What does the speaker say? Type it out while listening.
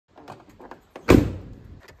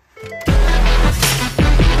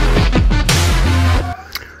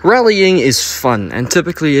Rallying is fun, and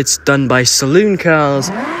typically it's done by saloon cars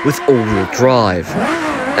with all-wheel drive.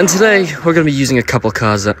 And today we're going to be using a couple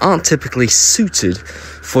cars that aren't typically suited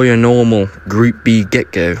for your normal Group B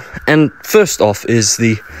get-go. And first off is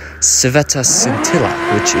the Civetta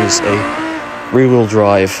Scintilla, which is a rear-wheel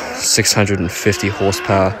drive 650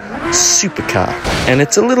 horsepower supercar. And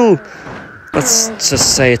it's a little, let's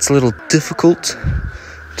just say it's a little difficult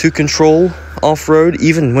to control off-road,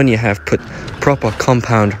 even when you have put proper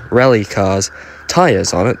compound rally cars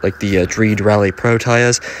tires on it, like the Dreed Rally Pro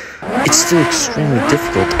tires. It's still extremely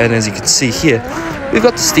difficult, and as you can see here, we've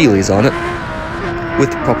got the Steelies on it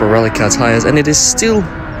with the proper rally car tires, and it is still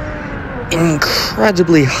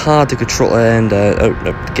incredibly hard to control. And oh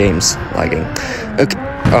no, the game's lagging. Okay,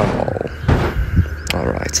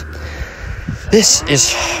 alright. This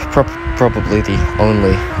is probably the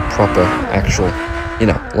only proper actual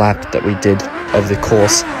lap that we did of the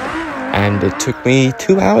course, and it took me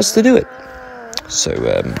 2 hours to do it. So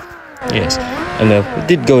yes, and we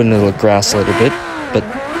did go in the grass a little bit, but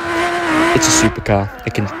it's a supercar.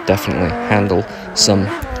 It can definitely handle some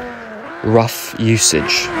rough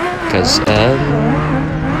usage, because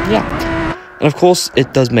yeah, and of course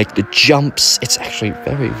it does make the jumps. It's actually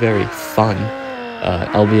very, very fun,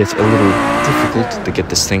 albeit a little difficult to get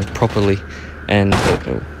this thing properly. And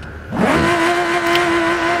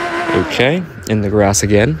okay, in the grass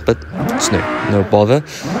again, but it's no bother.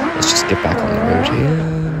 Let's just get back on the road here.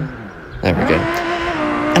 There we go.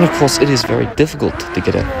 And of course, it is very difficult to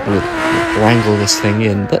get wrangle this thing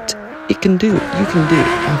in, but it can do it. You can do it,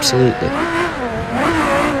 absolutely.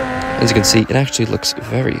 As you can see, it actually looks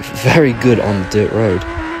very, very good on the dirt road.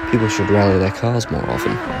 People should rally their cars more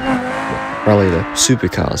often. Rally their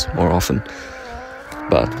supercars more often.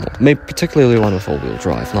 But maybe particularly one with all-wheel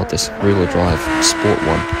drive, not this rear-wheel drive sport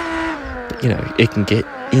one. It can get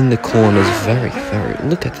in the corners very, very...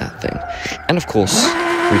 Look at that thing. And of course,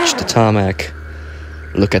 reach the tarmac.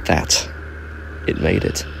 Look at that. It made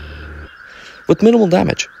it. With minimal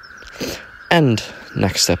damage. And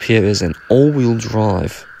next up here is an all-wheel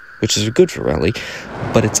drive, which is good for rally,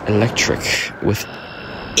 but it's electric with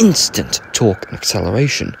instant torque and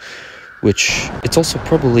acceleration, which it's also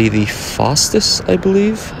probably the fastest, I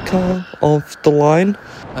believe, car of the line.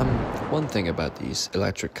 One thing about these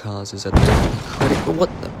electric cars is that they're incredible. What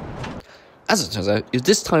the? As it turns out, is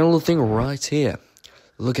this tiny little thing right here.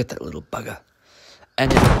 Look at that little bugger.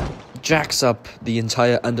 And it jacks up the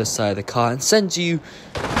entire underside of the car and sends you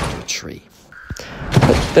to a tree.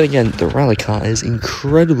 But then again, the rally car is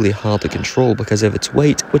incredibly hard to control because of its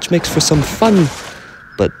weight, which makes for some fun,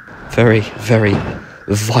 but very, very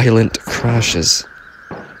violent crashes.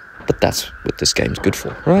 But that's what this game's good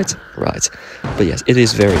for, right? Right. But yes, it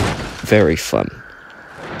is very, very fun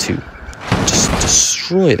to just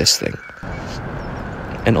destroy this thing.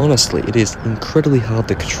 And honestly, it is incredibly hard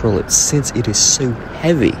to control it since it is so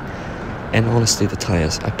heavy. And honestly, the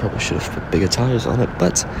tires, I probably should have put bigger tires on it,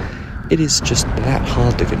 but it is just that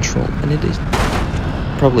hard to control. And it is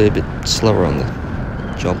probably a bit slower on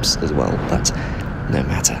the jumps as well, but no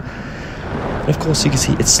matter. And of course, you can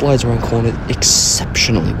see it slides around corners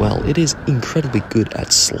exceptionally well. It is incredibly good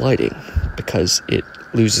at sliding because it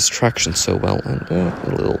loses traction so well, and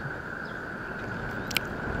a little...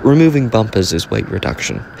 Removing bumpers is weight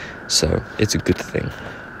reduction, so it's a good thing.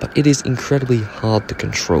 But it is incredibly hard to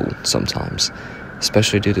control sometimes,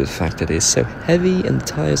 especially due to the fact that it is so heavy and the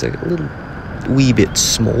tires are a little wee bit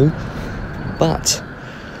small, but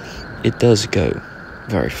it does go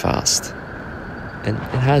very fast. And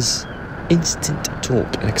it has instant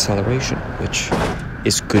torque and acceleration, which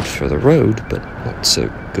is good for the road, but not so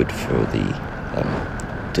good for the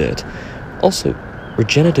dirt. Also,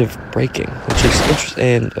 regenerative braking, which is interesting.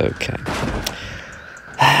 And okay,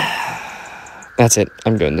 that's it.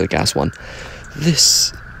 I'm going to the gas one.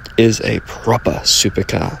 This is a proper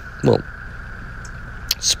supercar. Well,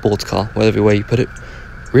 sports car, whatever way you put it.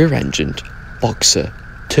 Rear-engined, boxer,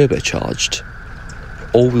 turbocharged,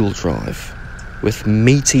 all-wheel drive, with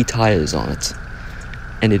meaty tires on it,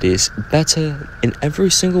 and it is better in every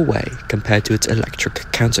single way compared to its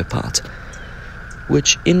electric counterpart,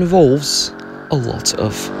 which involves a lot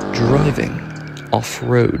of driving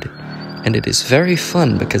off-road, and it is very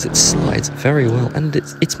fun because it slides very well, and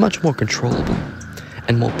it's much more controllable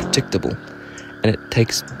and more predictable, and it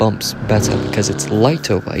takes bumps better because it's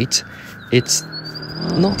lighter weight. It's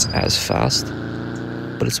not as fast,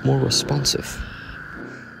 but it's more responsive.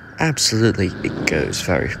 Absolutely, it goes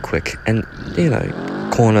very quick, and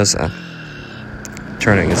corners are...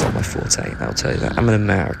 Turning is not my forte, I'll tell you that. I'm an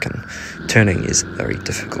American. Turning is very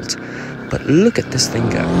difficult. But look at this thing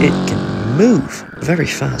go. It can move very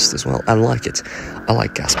fast as well. I like it. I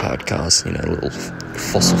like gas-powered cars, you know, little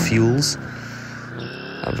fossil fuels.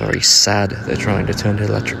 I'm very sad they're trying to turn to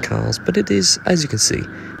electric cars, but it is, as you can see,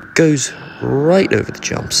 goes right over the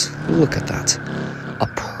jumps. Look at that. A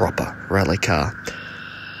proper rally car.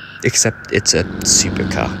 Except it's a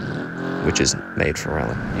supercar, which isn't made for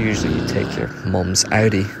rally. Usually you take your mom's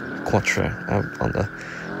Audi Quattro out on the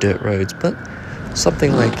dirt roads, but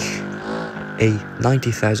something like a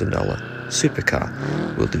 $90,000 supercar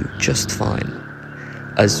will do just fine,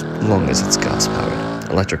 as long as it's gas-powered.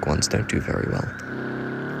 Electric ones don't do very well.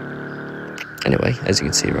 Anyway, as you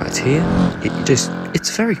can see right here,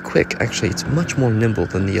 it's very quick. Actually, it's much more nimble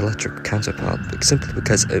than the electric counterpart, simply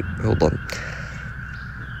because, hold on,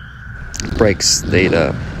 brakes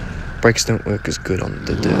don't work as good on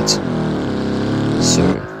the dirt, so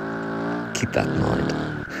keep that in mind.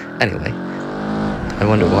 Anyway, I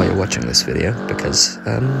wonder why you're watching this video, because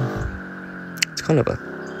it's kind of a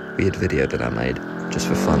weird video that I made just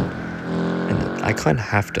for fun, and I kind of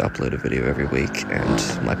have to upload a video every week,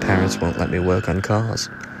 and my parents won't let me work on cars.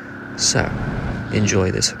 So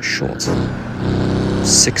enjoy this short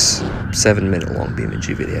 6-7 minute long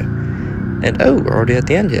BeamNG video. And oh, we're already at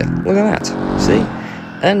the end here. Look at that. See?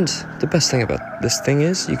 And the best thing about this thing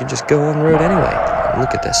is you can just go on road anyway.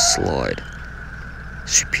 Look at this slide.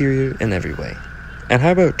 Superior in every way. And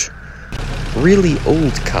how about really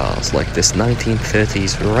old cars like this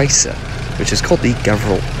 1930s racer, which is called the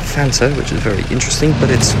Gavril Fanta, which is very interesting, but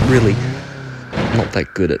it's really not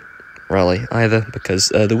that good at rally either, because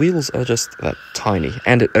the wheels are just that tiny,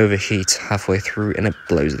 and it overheats halfway through and it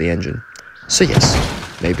blows the engine. So yes,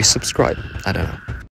 maybe subscribe, I don't know.